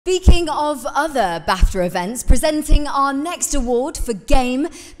Speaking of other BAFTA events, presenting our next award for Game,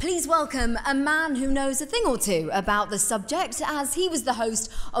 please welcome a man who knows a thing or two about the subject, as he was the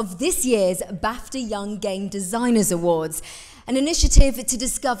host of this year's BAFTA Young Game Designers Awards, an initiative to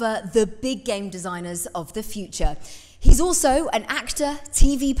discover the big game designers of the future. He's also an actor,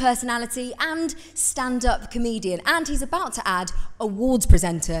 TV personality, and stand-up comedian, and he's about to add awards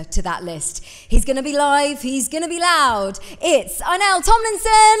presenter to that list. He's going to be live, he's going to be loud. It's Arnell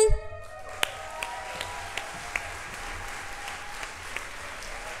Tomlinson!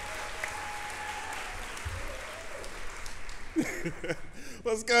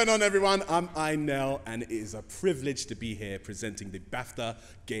 What's going on, everyone? I'm Arnell, and it is a privilege to be here presenting the BAFTA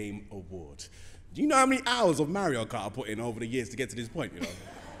Game Award. Do you know how many hours of Mario Kart I put in over the years to get to this point, you know?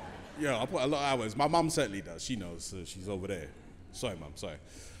 Yeah, I put a lot of hours. My mum certainly does. She knows. She's over there. Sorry, Mum, sorry.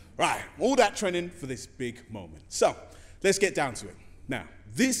 Right, all that training for this big moment. So, let's get down to it. Now,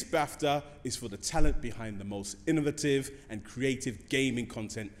 this BAFTA is for the talent behind the most innovative and creative gaming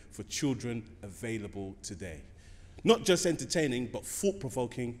content for children available today. Not just entertaining, but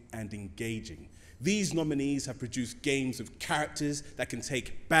thought-provoking and engaging. These nominees have produced games with characters that can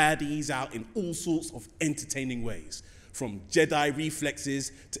take baddies out in all sorts of entertaining ways, from Jedi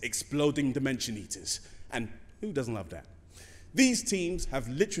reflexes to exploding dimension eaters. And who doesn't love that? These teams have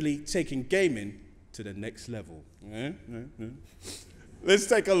literally taken gaming to the next level. Let's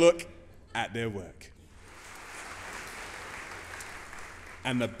take a look at their work.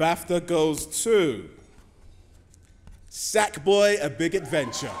 And the BAFTA goes to Sackboy, A Big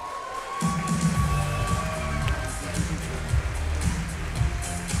Adventure.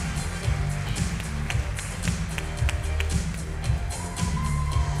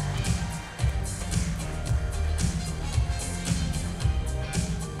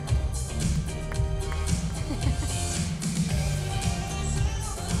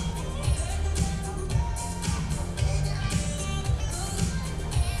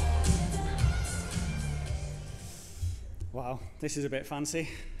 Wow, this is a bit fancy.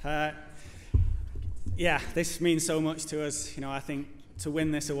 Yeah, this means so much to us. You know, I think to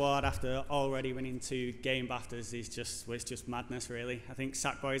win this award after already winning 2 game BAFTAs is just madness, really. I think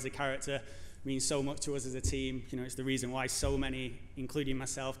Sackboy as a character means so much to us as a team. You know, it's the reason why so many, including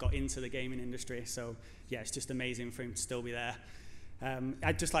myself, got into the gaming industry. So yeah, it's just amazing for him to still be there.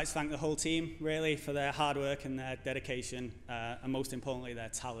 I'd just like to thank the whole team, really, for their hard work and their dedication, and most importantly, their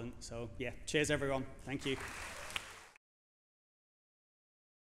talent. So yeah, cheers everyone. Thank you.